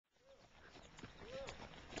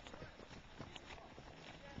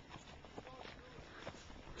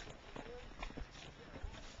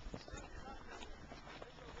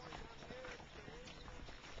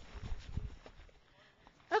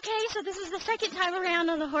Okay, so this is the second time around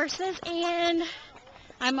on the horses, and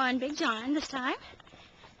I'm on Big John this time,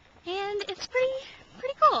 and it's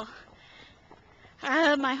pretty cool.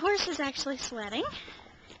 My horse is actually sweating.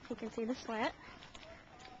 You can see the sweat.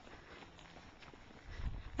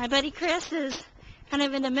 My buddy Chris is kind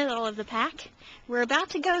of in the middle of the pack. We're about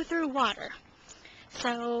to go through water,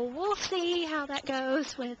 so we'll see how that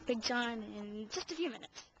goes with Big John in just a few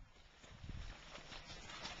minutes.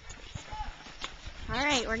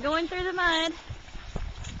 Alright, we're going through the mud,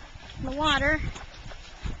 the water.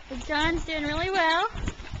 Big John's doing really well.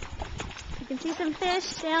 You can see some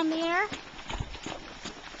fish down there.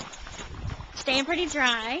 Staying pretty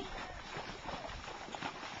dry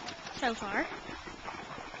so far.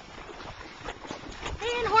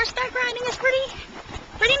 And horseback riding is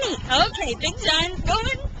pretty neat. Okay, Big John's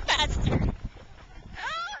going faster.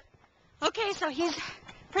 Okay, so he's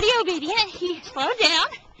pretty obedient. He slowed down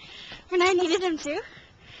when I needed him to.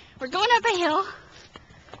 We're going up a hill,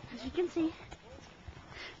 as you can see.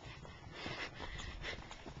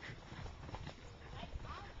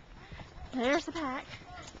 There's the pack.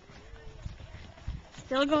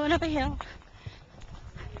 Still going up a hill.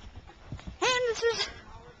 And this is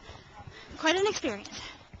quite an experience.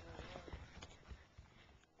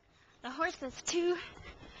 The horse that's two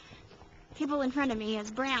people in front of me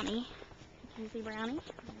is Brownie. Can you see Brownie?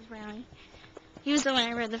 There's Brownie. He was the one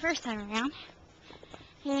I rode the first time around.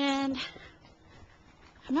 And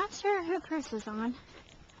I'm not sure who Chris is on.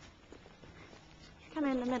 He's kind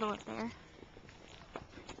of in the middle up there.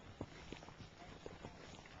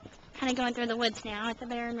 Kind of going through the woods now at the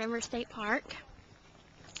Barren River State Park.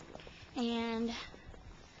 And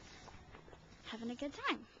having a good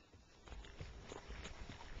time.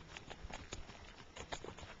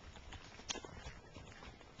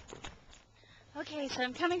 Okay, so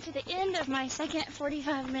I'm coming to the end of my second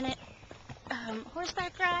 45-minute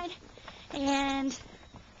horseback ride, and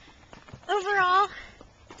overall,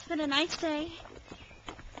 it's been a nice day,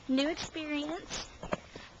 new experience.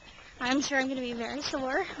 I'm sure I'm going to be very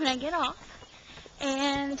sore when I get off,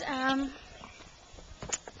 and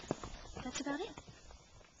that's about it.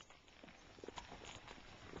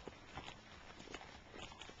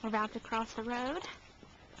 We're about to cross the road,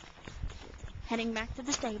 heading back to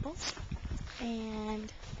the stables,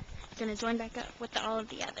 and going to join back up with all of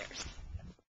the others.